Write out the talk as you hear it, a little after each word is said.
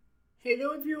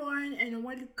Hello, everyone, and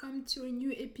welcome to a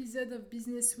new episode of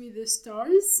Business with the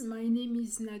Stars. My name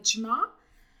is Najma,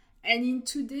 and in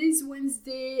today's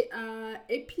Wednesday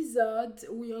episode,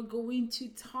 we are going to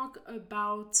talk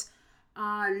about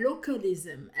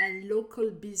localism and local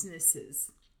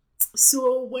businesses.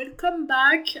 So, welcome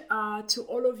back to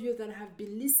all of you that have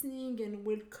been listening, and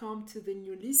welcome to the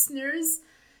new listeners.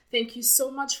 Thank you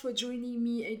so much for joining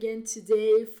me again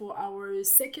today for our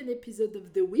second episode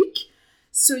of the week.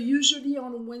 So, usually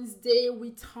on Wednesday,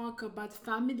 we talk about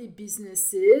family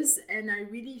businesses, and I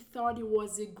really thought it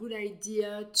was a good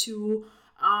idea to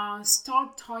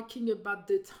start talking about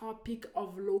the topic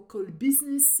of local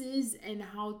businesses and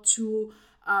how to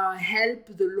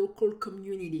help the local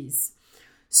communities.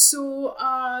 So,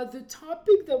 the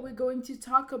topic that we're going to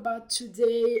talk about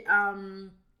today,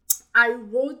 I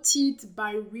wrote it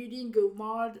by reading a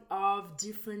lot of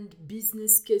different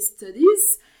business case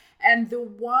studies. And the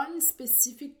one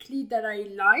specifically that I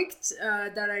liked,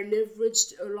 that I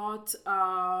leveraged a lot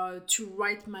to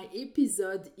write my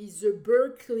episode, is a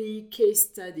Berkeley case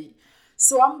study.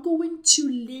 So I'm going to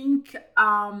link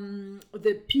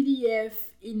the PDF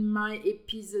in my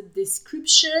episode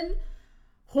description.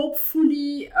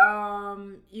 Hopefully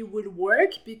it will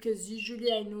work, because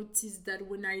usually I notice that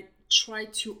when I try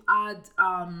to add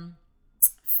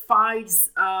files,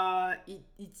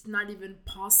 it's not even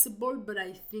possible. But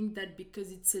I think that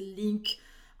because it's a link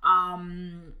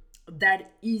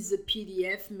that is a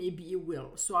PDF, maybe it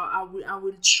will. So I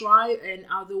will try, and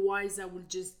otherwise I will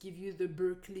just give you the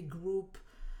Berkeley Group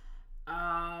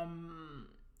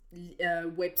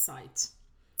website.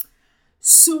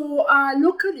 So,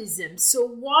 localism. So,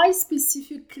 why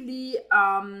specifically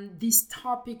this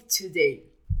topic today?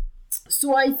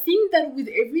 So, I think that with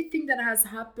everything that has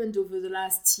happened over the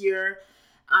last year,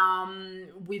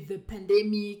 with the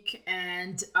pandemic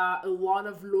and a lot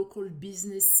of local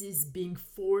businesses being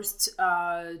forced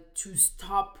to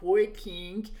stop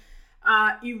working,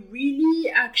 it really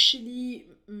actually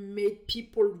made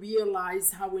people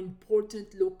realize how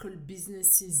important local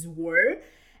businesses were,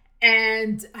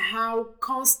 and how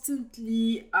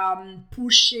constantly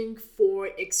pushing for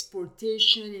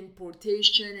exportation,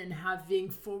 importation, and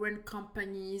having foreign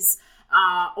companies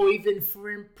or even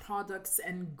foreign products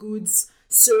and goods,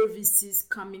 services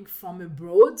coming from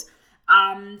abroad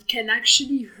can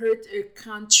actually hurt a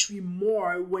country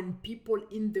more when people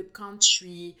in the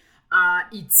country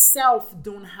itself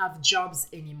don't have jobs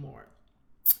anymore.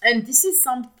 And this is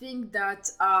something that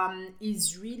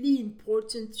is really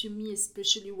important to me,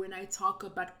 especially when I talk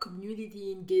about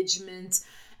community engagement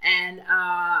and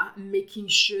making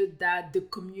sure that the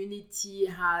community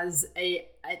has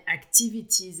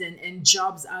activities and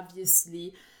jobs,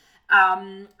 obviously.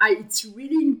 It's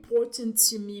really important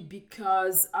to me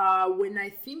because when I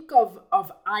think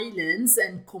of islands,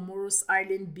 and Comoros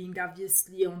Island being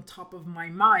obviously on top of my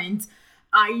mind,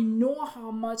 I know how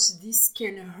much this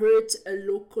can hurt a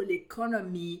local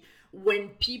economy when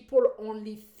people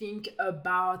only think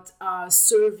about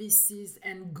services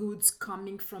and goods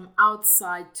coming from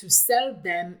outside to sell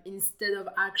them, instead of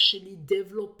actually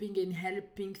developing and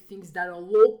helping things that are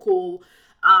local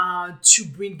to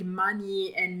bring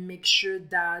money and make sure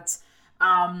that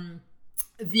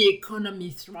the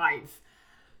economy thrive.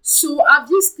 So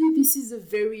obviously, this is a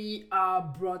very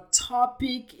broad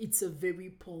topic. It's a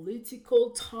very political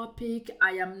topic.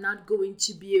 I am not going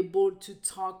to be able to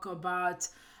talk about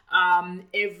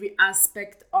every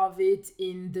aspect of it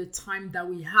in the time that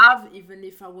we have. Even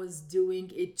if I was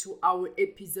doing a 2 hour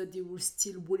episode, it would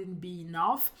still wouldn't be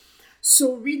enough.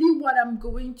 So, really, what I'm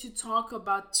going to talk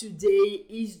about today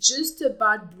is just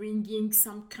about bringing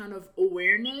some kind of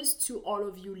awareness to all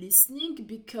of you listening,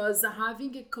 because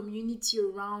having a community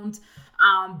around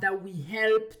that we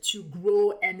help to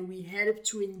grow, and we help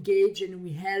to engage, and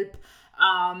we help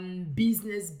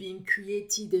business being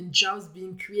created and jobs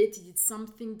being created, it's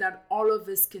something that all of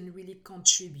us can really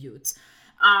contribute.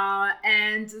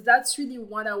 And that's really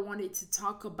what I wanted to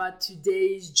talk about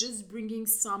today, is just bringing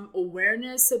some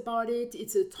awareness about it.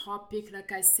 It's a topic,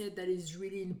 like I said, that is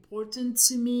really important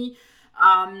to me.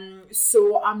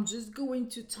 So I'm just going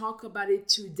to talk about it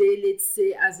today, let's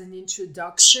say, as an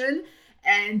introduction.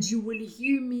 And you will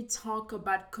hear me talk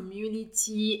about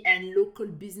community and local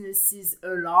businesses a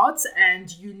lot. And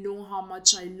you know how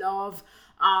much I love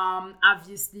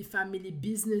obviously family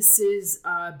businesses,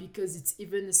 because it's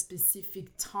even a specific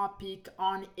topic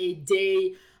on a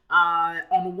day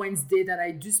on Wednesday that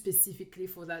I do specifically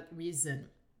for that reason.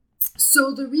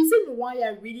 So the reason why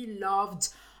I really loved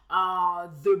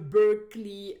the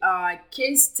Berkeley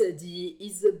case study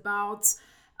is about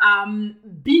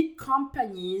big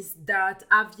companies that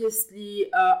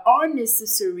obviously are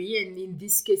necessary, and in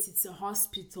this case it's a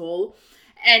hospital,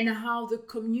 and how the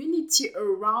community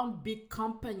around big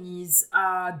companies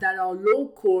that are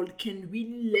local can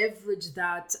really leverage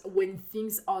that when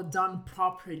things are done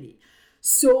properly.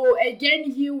 So again,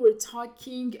 here we're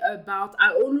talking about,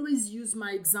 I always use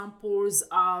my examples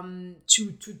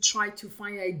to try to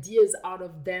find ideas out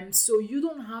of them. So you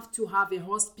don't have to have a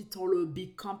hospital or a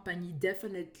big company,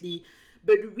 definitely,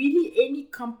 but really any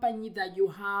company that you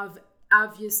have,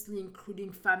 obviously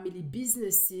including family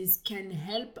businesses, can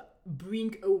help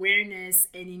bring awareness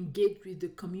and engage with the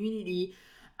community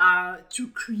to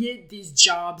create these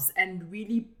jobs and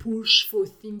really push for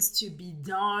things to be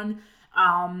done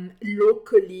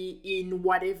locally in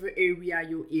whatever area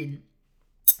you're in.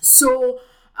 So,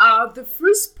 the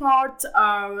first part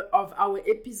of our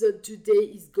episode today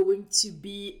is going to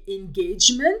be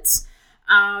engagement.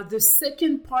 The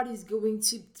second part is going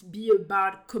to be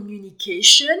about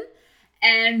communication.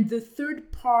 And the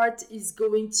third part is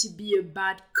going to be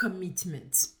about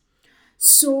commitment.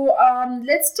 So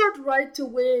let's start right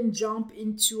away and jump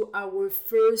into our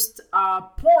first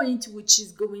point, which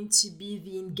is going to be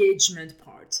the engagement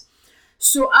part.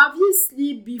 So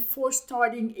obviously, before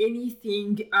starting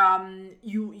anything,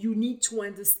 you need to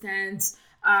understand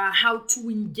how to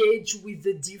engage with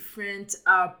the different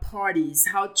parties,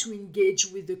 how to engage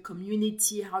with the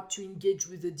community, how to engage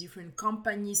with the different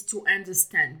companies to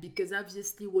understand. Because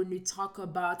obviously, when we talk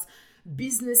about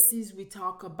businesses, we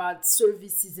talk about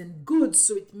services and goods.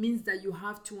 So it means that you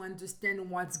have to understand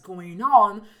what's going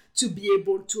on to be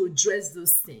able to address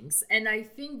those things. And I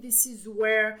think this is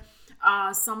where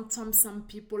sometimes some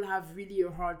people have really a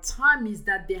hard time, is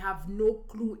that they have no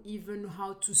clue even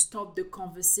how to start the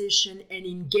conversation and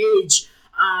engage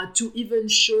to even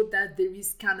show that there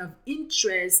is kind of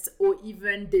interest, or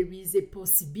even there is a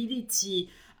possibility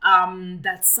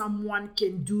that someone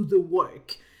can do the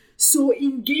work. So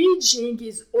engaging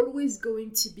is always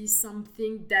going to be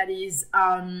something that is,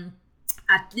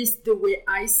 at least the way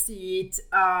I see it,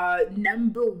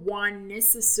 number one,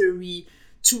 necessary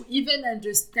to even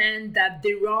understand that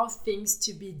there are things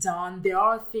to be done, there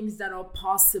are things that are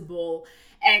possible.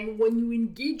 And when you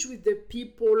engage with the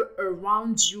people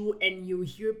around you and you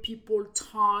hear people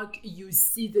talk, you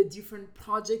see the different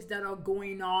projects that are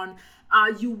going on,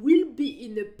 you will be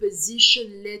in a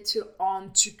position later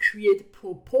on to create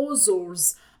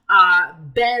proposals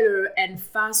better and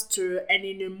faster and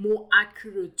in a more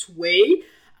accurate way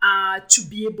to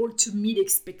be able to meet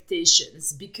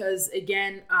expectations. Because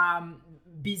again,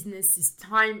 business is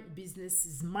time, business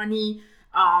is money.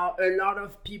 A lot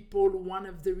of people, one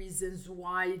of the reasons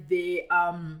why they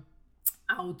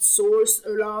outsource a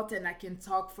lot, and I can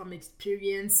talk from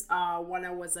experience when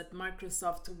I was at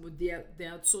Microsoft, with the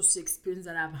outsourcing experience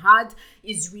that I've had,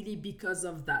 is really because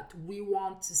of that. We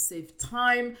want to save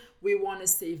time, we want to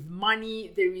save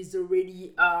money. There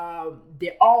are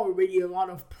already a lot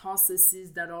of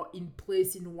processes that are in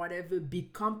place in whatever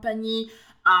big company.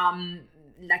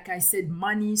 Like I said,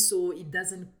 money, so it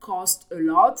doesn't cost a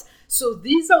lot. So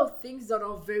these are things that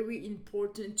are very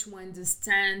important to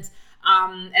understand.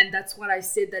 And that's what I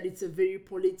said, that it's a very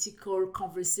political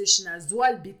conversation as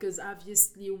well, because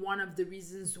obviously one of the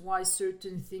reasons why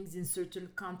certain things in certain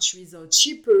countries are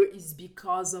cheaper is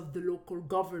because of the local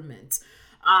government.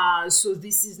 So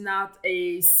this is not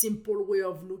a simple way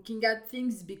of looking at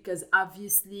things, because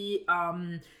obviously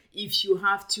if you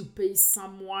have to pay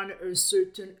someone a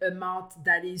certain amount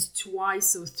that is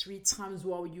twice or three times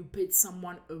what you paid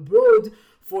someone abroad,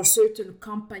 for certain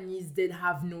companies, they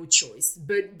have no choice.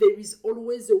 But there is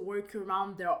always a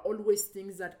workaround. There are always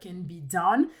things that can be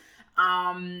done.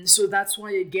 So that's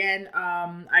why, again,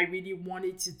 I really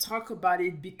wanted to talk about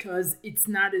it, because it's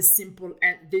not a simple,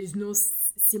 and there's no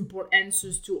simple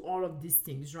answers to all of these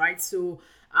things, right? So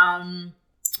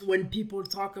when people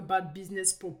talk about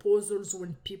business proposals,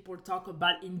 when people talk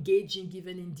about engaging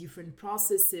even in different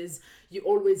processes, you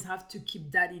always have to keep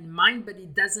that in mind. But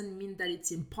it doesn't mean that it's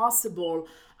impossible,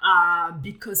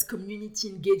 because community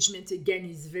engagement, again,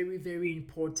 is very, very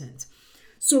important.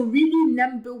 So really,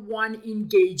 number one,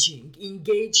 engaging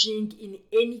in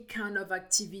any kind of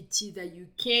activity that you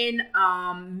can.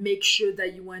 Make sure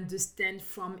that you understand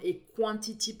from a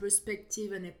quantity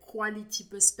perspective and a quality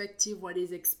perspective what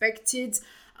is expected.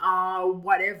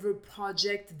 Whatever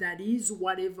project that is,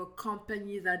 whatever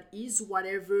company that is,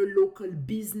 whatever local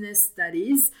business that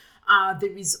is,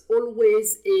 there is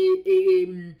always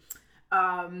a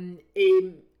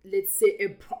let's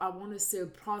say I want to say a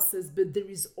process, but there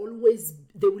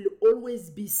will always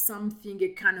be something, a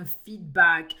kind of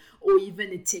feedback or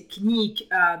even a technique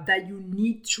that you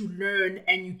need to learn,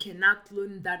 and you cannot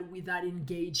learn that without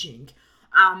engaging.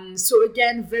 So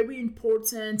again, very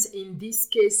important in this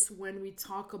case when we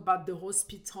talk about the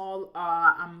hospital.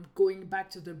 I'm going back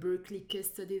to the Berkeley case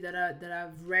study that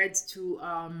I've read to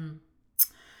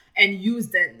and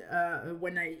used it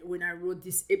when I wrote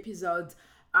this episode.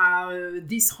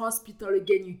 This hospital,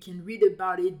 again, you can read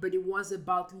about it, but it was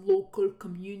about local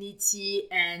community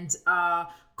and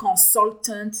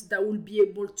consultants that will be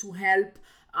able to help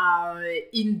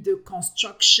in the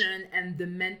construction and the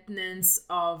maintenance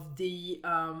of the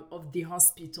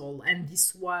hospital, and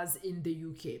this was in the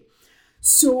UK.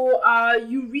 So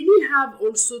you really have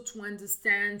also to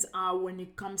understand when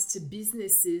it comes to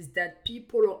businesses that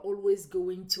people are always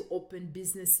going to open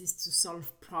businesses to solve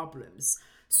problems.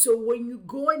 So when you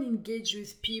go and engage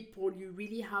with people, you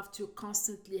really have to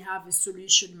constantly have a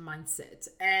solution mindset.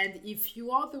 And if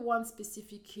you are the one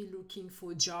specifically looking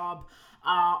for a job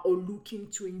or looking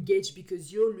to engage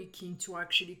because you're looking to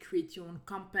actually create your own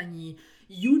company,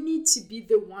 you need to be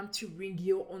the one to bring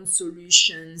your own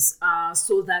solutions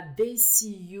so that they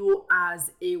see you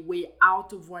as a way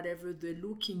out of whatever they're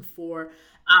looking for,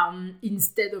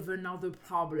 instead of another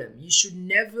problem. You should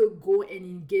never go and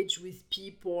engage with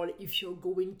people if you're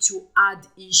going to add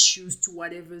issues to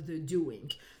whatever they're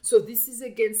doing. So this is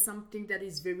again something that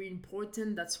is very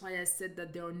important. That's why I said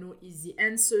that there are no easy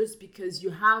answers, because you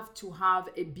have to have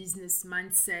a business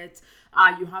mindset.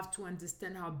 You have to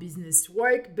understand how business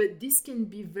work, but this can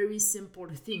be very simple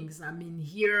things. I mean,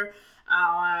 here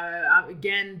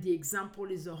again, the example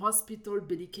is a hospital,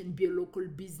 but it can be a local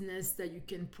business that you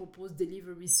can propose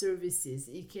delivery services.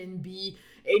 It can be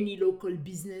any local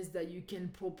business that you can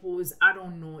propose, I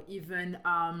don't know, even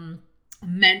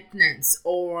maintenance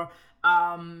or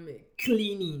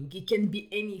cleaning. It can be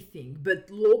anything, but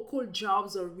local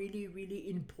jobs are really, really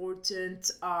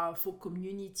important for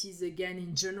communities, again,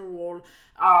 in general,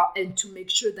 and to make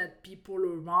sure that people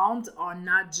around are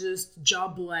not just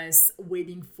jobless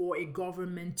waiting for a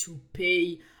government to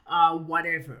pay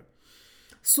whatever.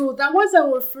 So that was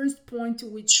our first point,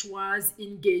 which was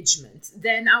engagement.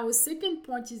 Then our second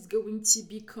point is going to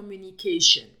be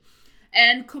communication.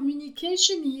 And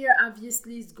communication here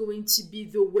obviously is going to be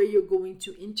the way you're going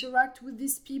to interact with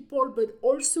these people, but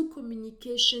also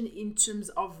communication in terms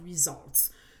of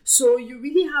results. So you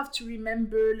really have to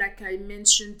remember, like I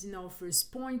mentioned in our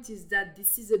first point, is that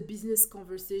this is a business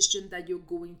conversation that you're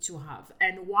going to have.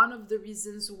 And one of the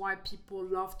reasons why people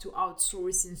love to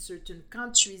outsource in certain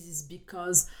countries is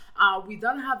because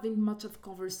without having much of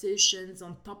conversations,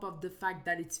 on top of the fact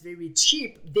that it's very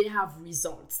cheap, they have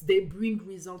results. They bring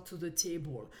results to the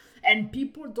table. And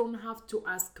people don't have to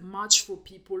ask much for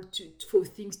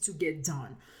things to get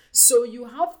done. So you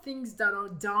have things that are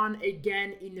done,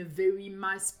 again, in a very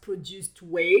mass-produced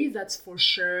way, that's for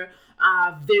sure,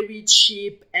 very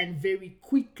cheap and very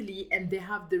quickly, and they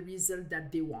have the result that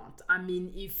they want. I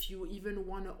mean, if you even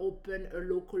want to open a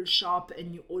local shop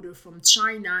and you order from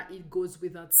China, it goes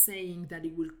without saying that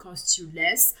it will cost you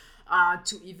less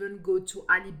to even go to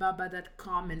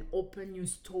Alibaba.com and open your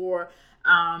store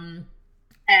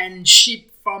and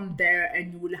ship from there,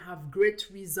 and you will have great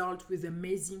results with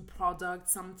amazing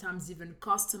products, sometimes even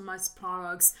customized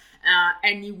products,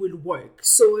 and it will work.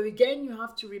 So again, you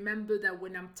have to remember that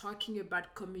when I'm talking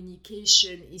about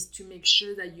communication, is to make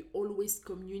sure that you always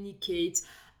communicate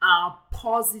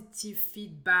positive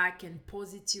feedback and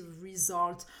positive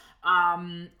results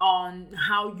on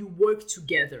how you work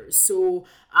together. So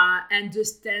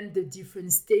understand the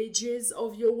different stages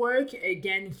of your work.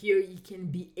 Again, here it can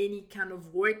be any kind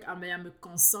of work. I am a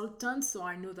consultant, so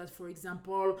I know that, for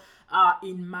example,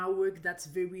 in my work, that's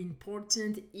very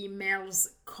important. Emails,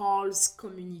 calls,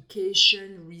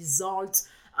 communication, results.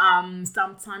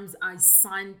 Sometimes I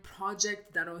sign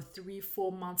projects that are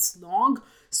 3-4 months long.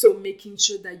 So making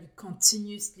sure that you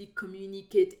continuously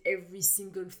communicate every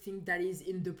single thing that is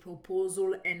in the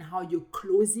proposal and how you're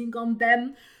closing on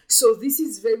them. So this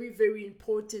is very, very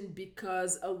important,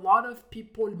 because a lot of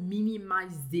people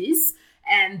minimize this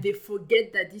and they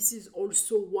forget that this is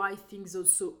also why things are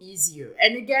so easier.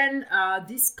 And again,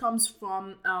 this comes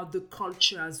from the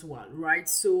culture as well, right?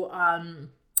 So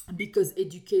because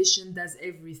education does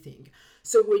everything.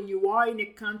 So when you are in a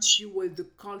country where the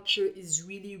culture is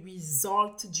really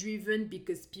result driven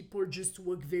because people just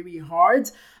work very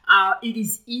hard, it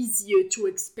is easier to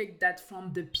expect that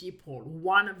from the people.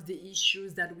 One of the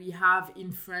issues that we have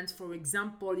in France, for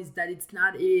example, is that it's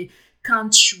not a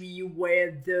country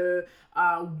where the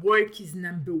work is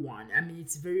number one. I mean,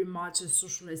 it's very much a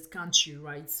socialist country,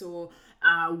 right? So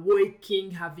working,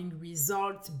 having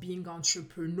results, being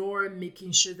entrepreneur,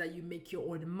 making sure that you make your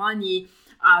own money.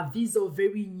 These are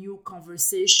very new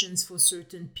conversations for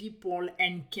certain people,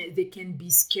 and they can be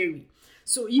scary.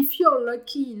 So if you're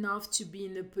lucky enough to be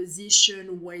in a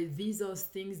position where these are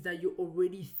things that you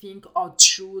already think are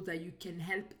true, that you can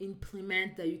help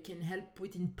implement, that you can help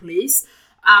put in place,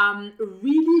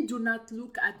 really do not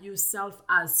look at yourself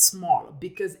as small,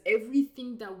 because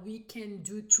everything that we can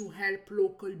do to help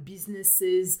local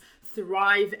businesses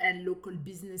thrive and local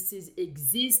businesses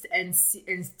exist and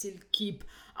still keep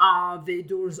their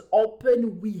doors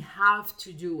open, we have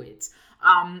to do it.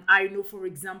 I know, for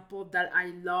example, that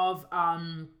I love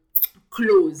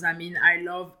clothes. I mean, I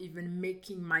love even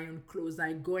making my own clothes.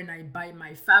 I go and I buy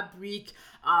my fabric.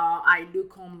 I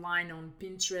look online on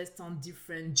Pinterest on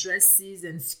different dresses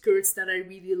and skirts that I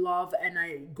really love, and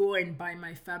I go and buy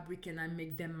my fabric and I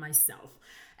make them myself.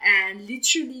 And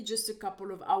literally just a couple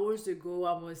of hours ago,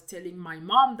 I was telling my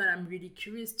mom that I'm really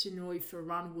curious to know if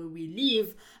around where we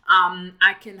live,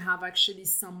 I can have actually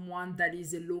someone that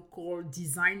is a local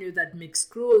designer that makes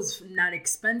clothes, not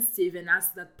expensive, and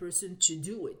ask that person to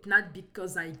do it. Not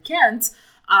because I can't,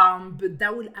 but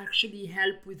that will actually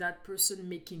help with that person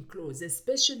making clothes,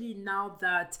 especially now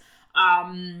that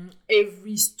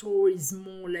every store is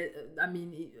more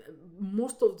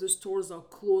most of the stores are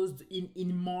closed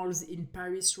in malls in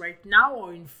Paris right now,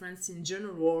 or in France in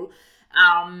general.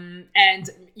 And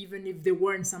even if they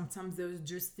weren't, sometimes there's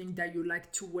just things that you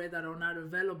like to wear that are not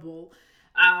available.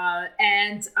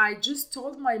 And I just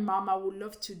told my mom I would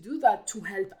love to do that to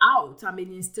help out. I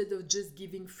mean, instead of just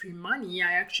giving free money,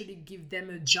 I actually give them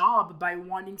a job by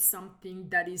wanting something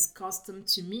that is custom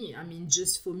to me. I mean,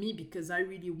 just for me, because I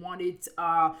really want it.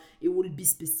 It will be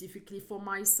specifically for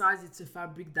my size. It's a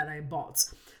fabric that I bought.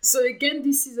 So again,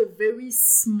 this is a very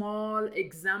small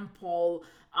example.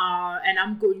 And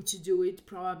I'm going to do it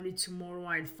probably tomorrow.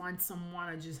 I'll find someone.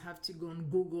 I just have to go on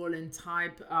Google and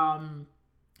type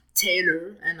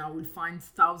tailor, and I will find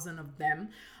thousands of them,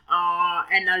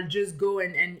 and I'll just go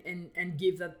and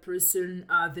give that person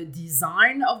the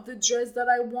design of the dress that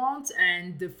I want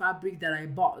and the fabric that I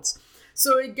bought.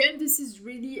 So again, this is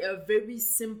really a very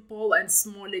simple and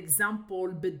small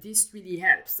example, but this really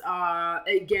helps.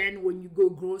 Again, when you go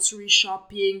grocery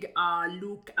shopping,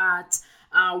 look at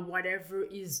whatever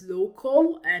is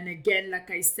local. And again,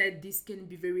 like I said, this can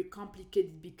be very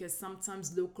complicated because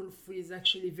sometimes local food is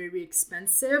actually very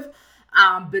expensive.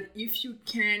 But if you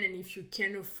can, and if you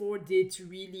can afford it,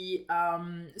 really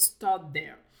start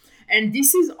there. And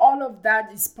this is all of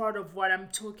that is part of what I'm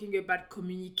talking about,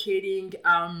 communicating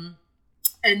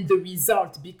and the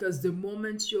result, because the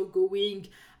moment you're going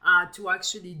to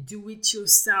actually do it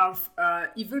yourself,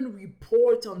 even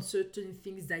report on certain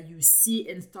things that you see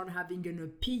and start having an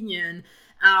opinion,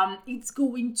 it's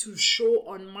going to show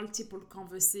on multiple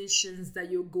conversations that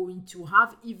you're going to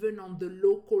have, even on the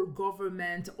local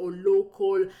government or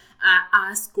local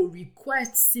ask or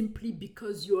request, simply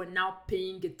because you are now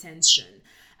paying attention.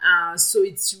 So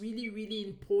it's really, really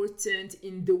important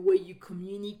in the way you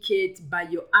communicate, by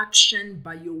your action,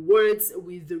 by your words,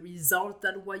 with the result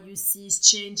that what you see is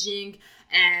changing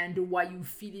and what you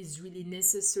feel is really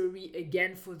necessary,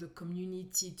 again, for the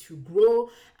community to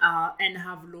grow and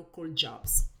have local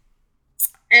jobs.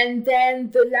 And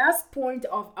then the last point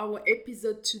of our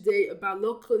episode today about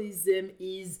localism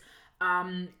is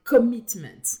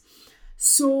commitment.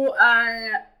 So,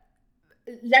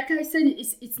 like I said,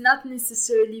 it's not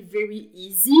necessarily very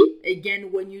easy.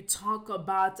 Again, when you talk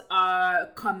about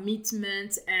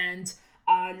commitment and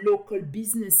local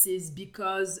businesses,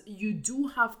 because you do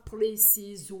have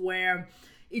places where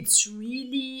it's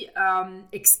really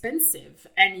expensive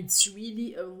and it's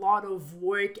really a lot of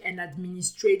work and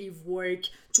administrative work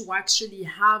to actually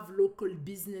have local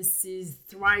businesses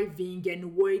thriving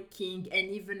and working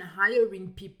and even hiring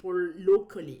people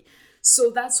locally.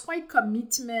 So that's why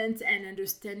commitment and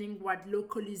understanding what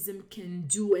localism can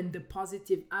do and the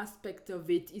positive aspect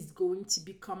of it is going to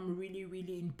become really,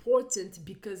 really important,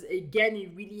 because again,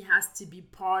 it really has to be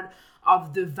part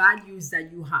of the values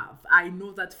that you have. I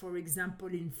know that, for example,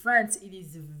 in France, it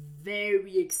is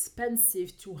very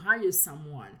expensive to hire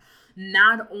someone.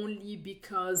 not only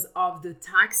because of the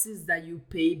taxes that you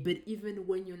pay, but even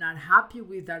when you're not happy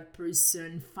with that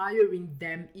person, firing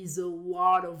them is a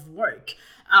lot of work.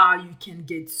 You can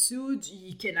get sued,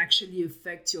 you can actually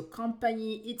affect your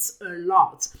company. It's a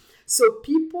lot. So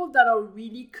people that are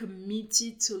really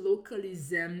committed to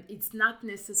localism, it's not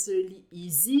necessarily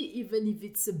easy, even if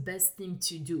it's the best thing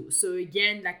to do. So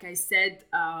again, like I said,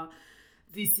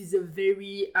 this is a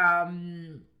very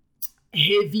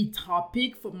heavy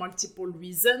topic for multiple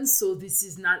reasons. So this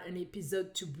is not an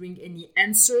episode to bring any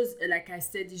answers. Like I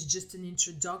said, it's just an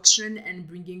introduction and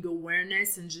bringing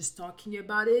awareness and just talking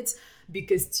about it,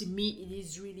 because to me it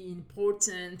is really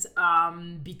important,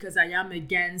 because I am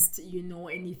against,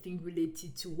 anything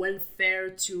related to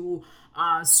welfare, to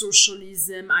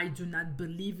socialism. I do not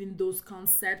believe in those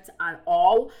concepts at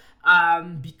all,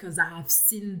 because I have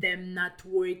seen them not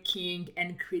working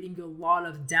and creating a lot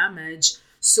of damage.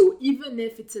 So even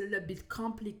if it's a little bit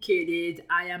complicated,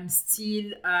 I am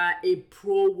still a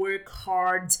pro work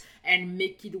hard and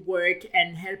make it work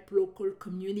and help local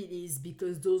communities,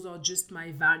 because those are just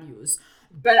my values.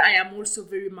 But I am also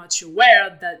very much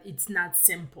aware that it's not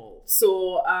simple.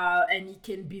 So, and it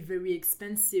can be very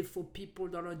expensive for people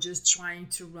that are just trying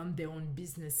to run their own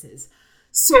businesses.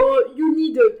 So you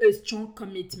need a strong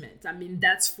commitment. I mean,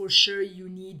 that's for sure. You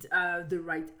need the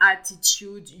right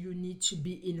attitude. You need to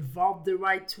be involved the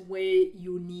right way.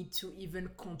 You need to even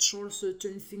control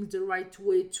certain things the right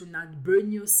way to not burn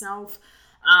yourself.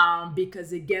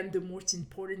 Because again, the most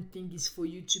important thing is for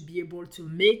you to be able to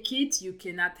make it. You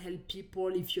cannot help people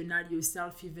if you're not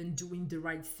yourself even doing the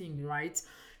right thing, right?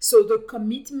 So the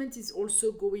commitment is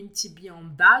also going to be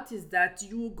on that, is that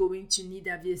you're going to need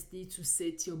obviously to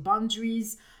set your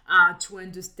boundaries, to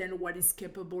understand what is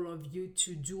capable of you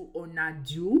to do or not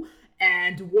do,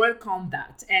 and work on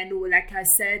that. And like I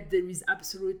said, there is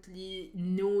absolutely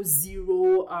no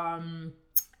zero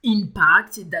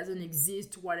impact. It doesn't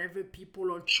exist. Whatever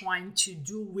people are trying to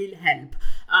do will help.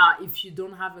 If you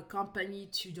don't have a company,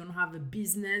 you don't have a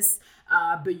business,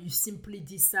 but you simply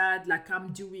decide, like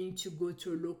I'm doing, to go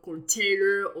to a local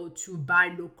tailor or to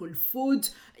buy local food,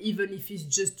 even if it's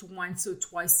just once or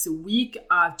twice a week,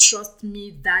 trust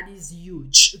me, that is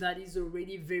huge. That is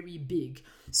already very big.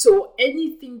 So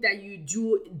anything that you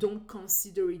do, don't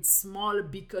consider it small,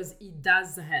 because it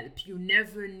does help. You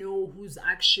never know who's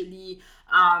actually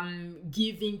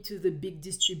giving to the big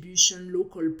distribution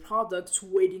local products,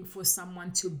 waiting for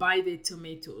someone to buy their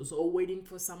tomatoes or waiting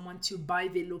for someone to buy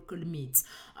their local meat.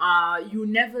 You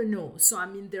never know. So I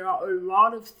mean, there are a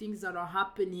lot of things that are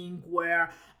happening where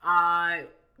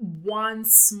one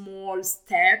small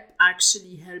step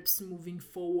actually helps moving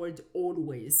forward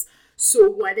always.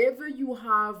 So whatever you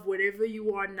have, whatever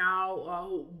you are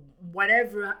now,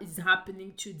 whatever is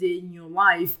happening today in your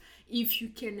life, if you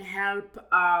can help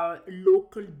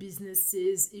local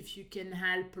businesses, if you can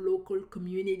help local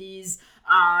communities,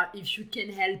 if you can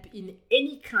help in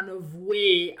any kind of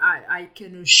way, I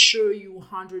can assure you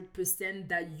 100%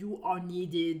 that you are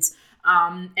needed.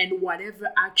 And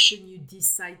whatever action you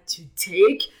decide to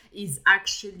take is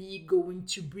actually going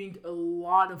to bring a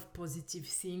lot of positive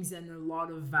things and a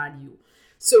lot of value.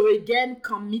 So again,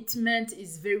 commitment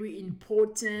is very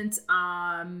important.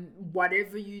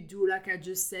 Whatever you do, like I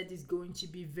just said, is going to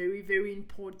be very, very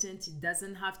important. It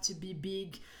doesn't have to be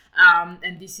big.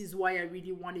 And this is why I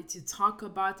really wanted to talk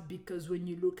about, because when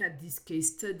you look at these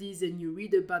case studies and you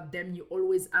read about them, you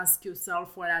always ask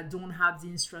yourself, well, I don't have the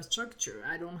infrastructure.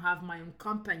 I don't have my own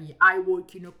company. I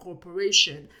work in a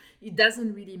corporation. It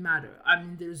doesn't really matter. I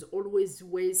mean, there's always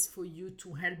ways for you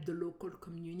to help the local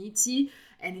community.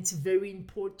 And it's very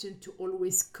important to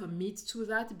always commit to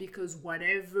that, because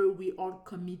whatever we all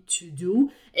commit to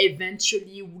do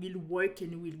eventually will work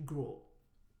and will grow.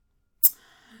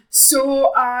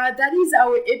 So that is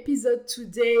our episode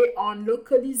today on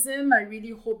localism. I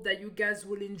really hope that you guys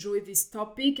will enjoy this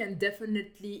topic, and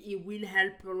definitely it will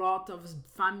help a lot of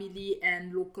family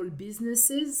and local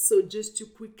businesses. So just to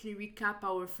quickly recap,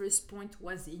 our first point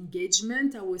was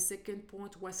engagement, our second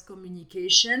point was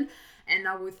communication, and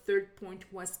our third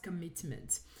point was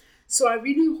commitment. So I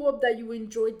really hope that you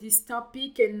enjoyed this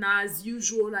topic, and as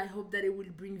usual, I hope that it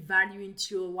will bring value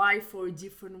into your life, or a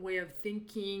different way of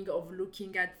thinking, of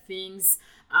looking at things,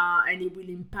 and it will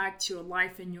impact your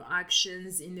life and your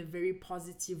actions in a very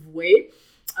positive way.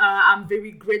 I'm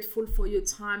very grateful for your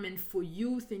time and for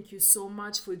you. Thank you so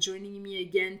much for joining me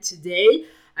again today.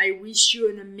 I wish you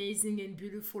an amazing and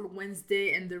beautiful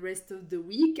Wednesday and the rest of the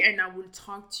week, and I will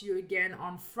talk to you again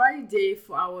on Friday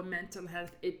for our mental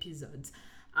health episode.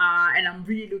 And I'm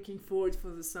really looking forward for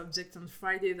the subject on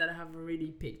Friday that I have already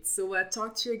picked. So I'll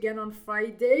talk to you again on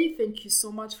Friday. Thank you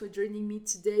so much for joining me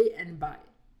today, and bye.